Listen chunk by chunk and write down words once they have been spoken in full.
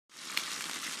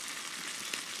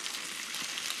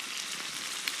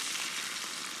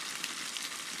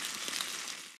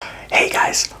Hey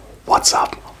guys, what's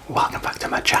up? Welcome back to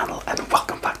my channel and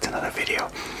welcome back to another video.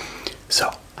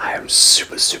 So I am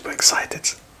super excited.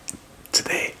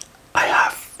 Today I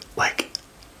have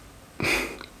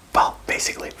well,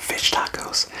 basically fish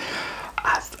tacos.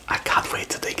 And I can't wait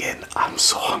to dig in. I'm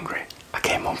so hungry. I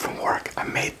came home from work, I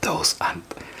made those, and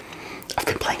I've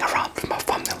been playing around with my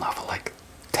thumbnail now for like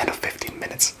 10 or 15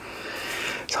 minutes.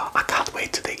 So I can't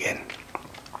wait to dig in.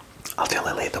 I'll tell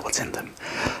you later what's in them.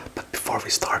 But before we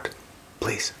start,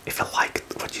 please, if you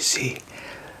liked what you see,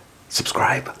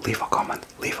 subscribe, leave a comment,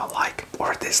 leave a like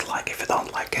or a dislike if you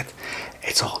don't like it.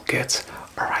 It's all good.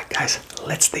 Alright guys,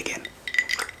 let's dig in.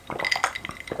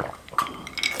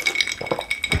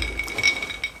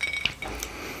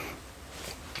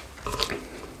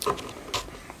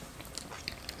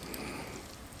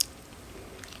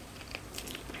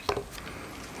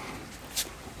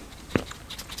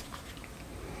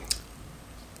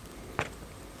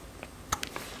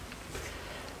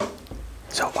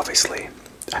 So obviously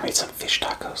I made some fish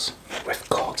tacos with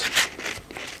cod,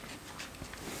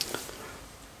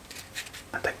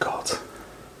 and the cod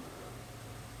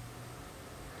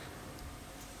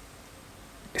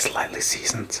is lightly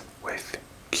seasoned with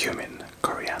cumin,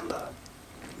 coriander,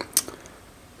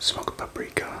 smoked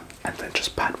paprika, and then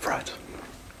just pan fried.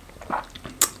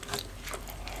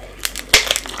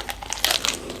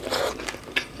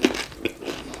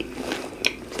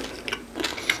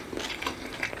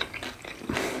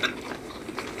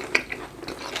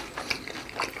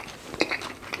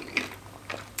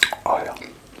 Oh yeah.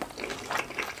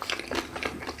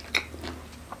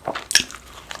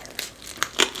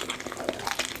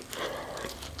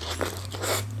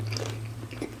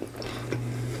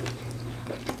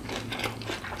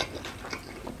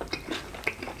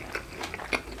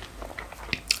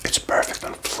 It's perfect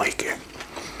and flaky.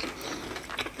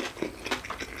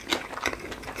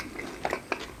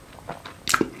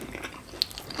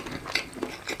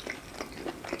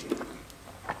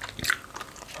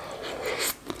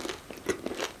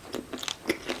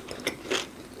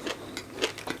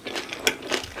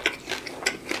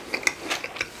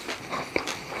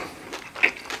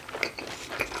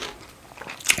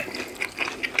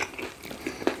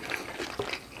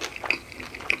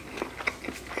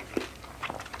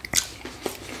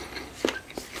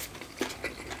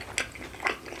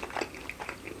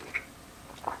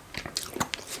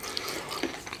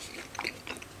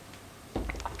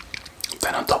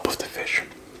 Then on top of the fish,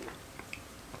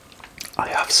 I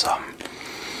have some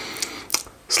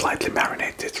slightly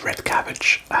marinated red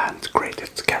cabbage and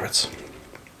grated carrots.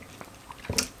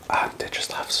 And they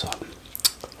just have some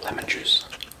lemon juice,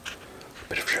 a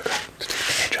bit of sugar to take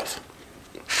the edge off.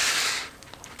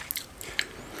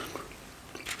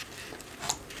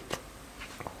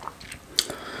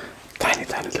 Tiny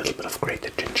little bit of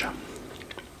grated ginger.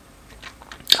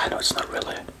 I know it's not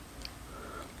really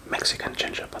Mexican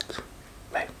ginger, but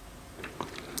hey,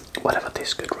 whatever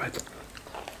tastes good, right?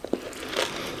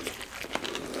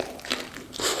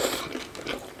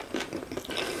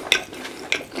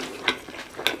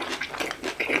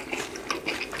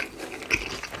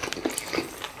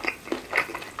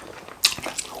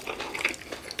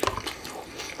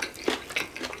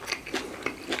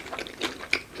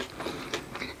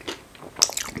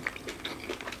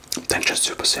 Then just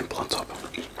super simple on top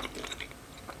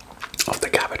of the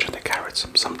cabbage and the carrots,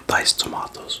 some diced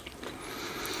tomatoes,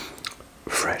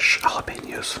 fresh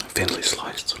jalapenos, thinly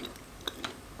sliced,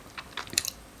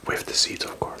 with the seeds,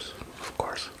 of course.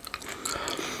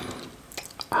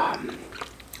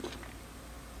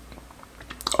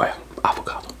 Oh yeah,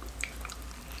 avocado.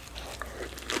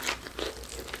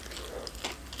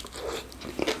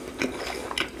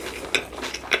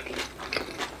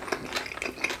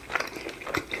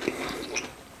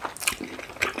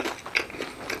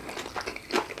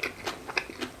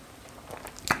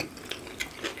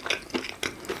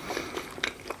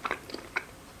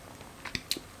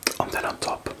 And then on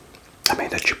top, I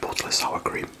made a chipotle sour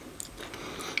cream.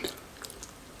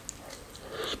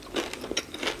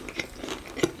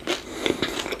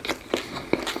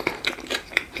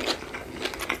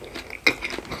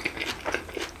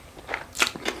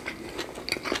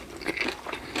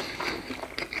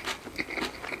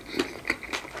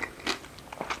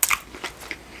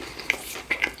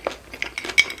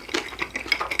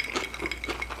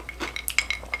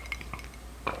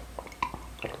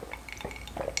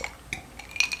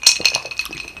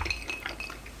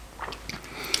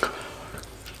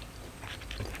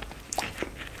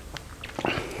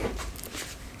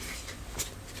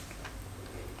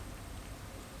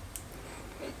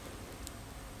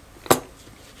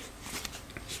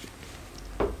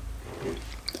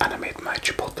 And I made my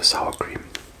chipotle sour cream.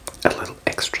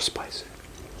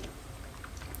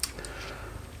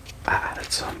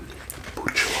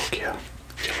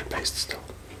 taste still.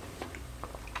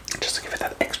 Just to give it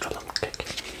that extra little kick.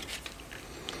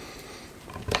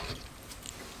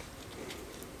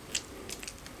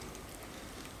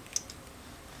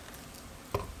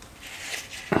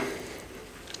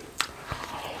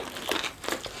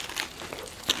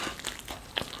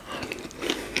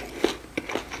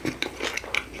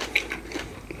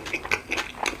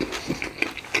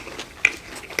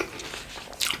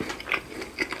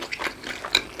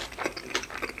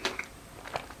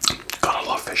 Gotta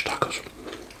love fish tacos.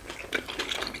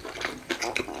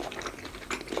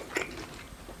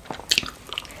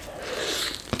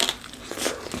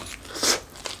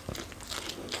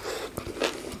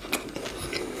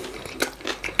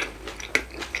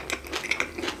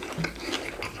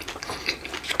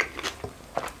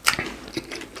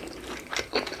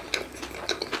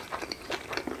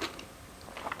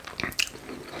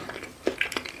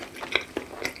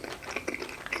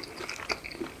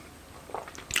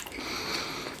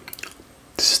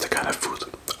 This is the kind of food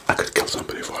I could kill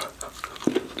somebody for.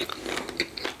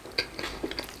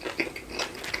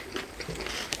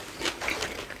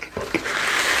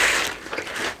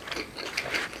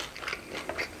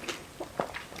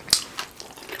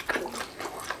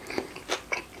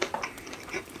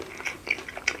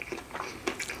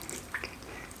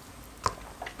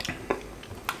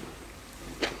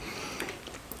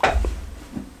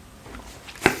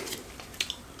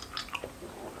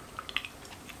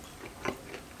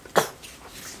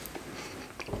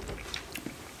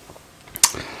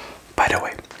 By the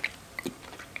way,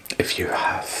 if you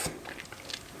have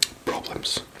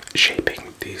problems shaping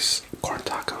these corn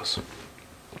tacos,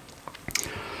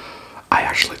 I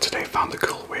actually today found a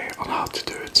cool way on how to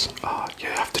do it. You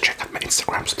have to check out my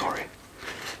Instagram story.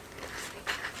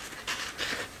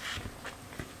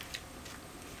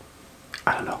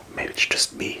 I don't know, maybe it's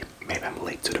just me, maybe I'm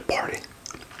late to the party.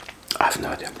 I have no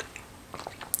idea.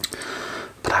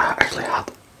 But I actually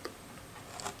had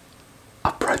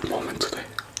a bright moment today.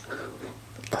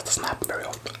 That doesn't happen very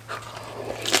often.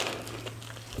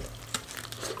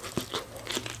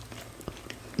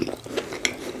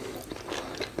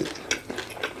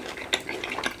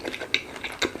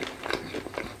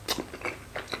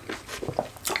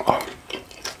 Oh.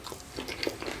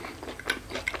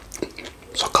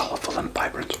 So colorful and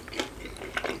vibrant.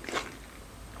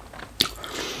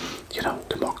 You know,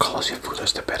 the more colors your food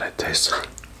has, the better it tastes.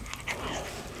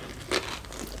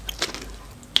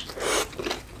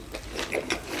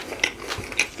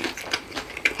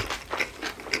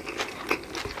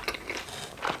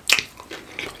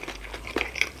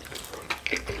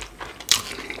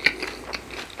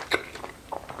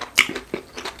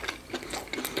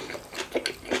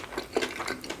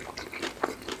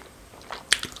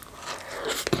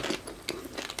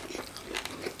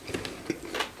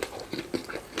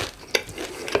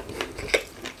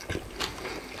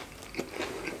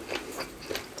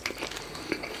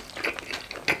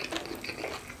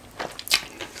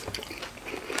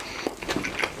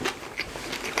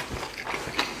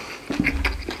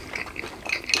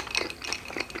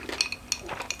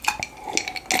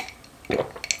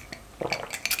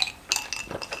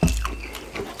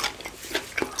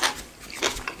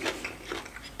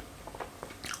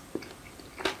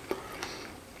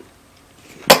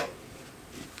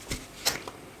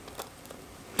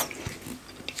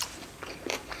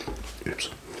 Oops.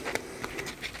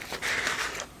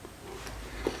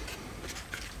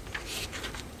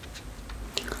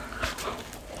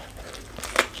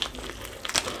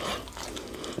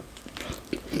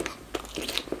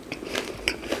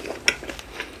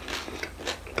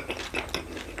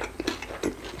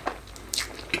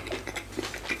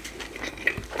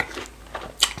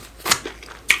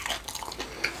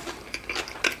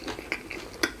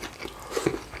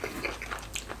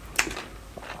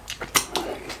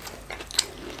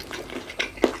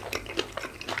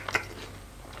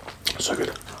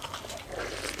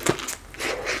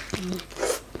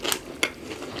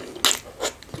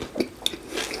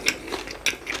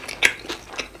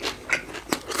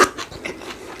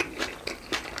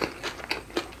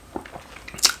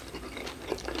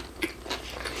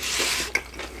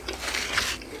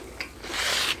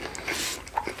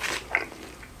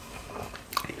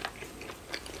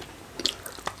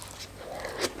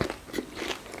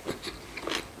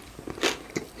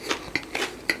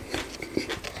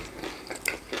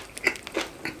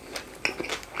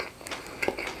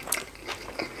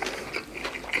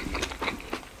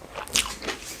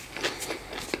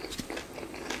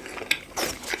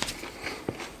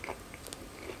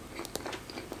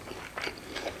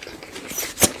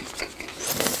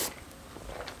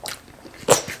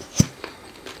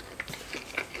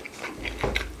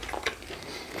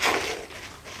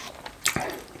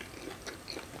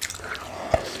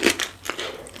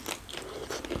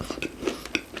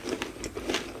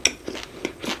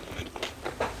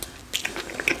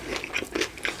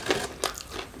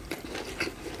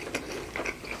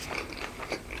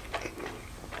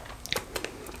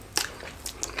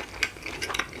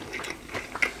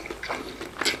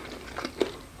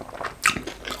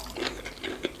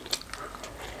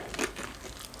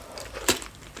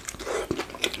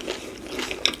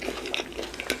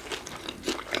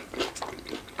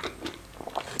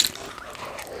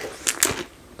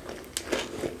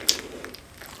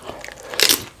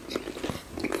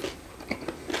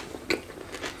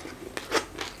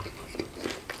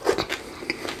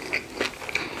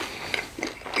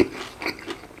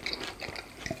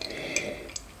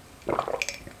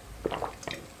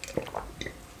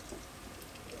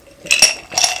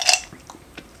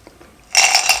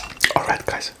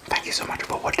 Alright guys, thank you so much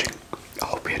for watching. I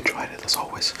hope you enjoyed it as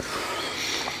always.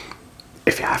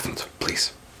 If you haven't,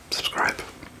 please subscribe,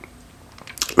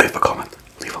 leave a comment,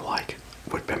 leave a like.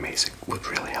 Would be amazing, would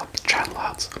really help the channel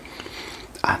out.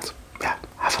 And yeah,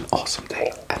 have an awesome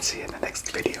day and see you in the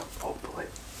next video.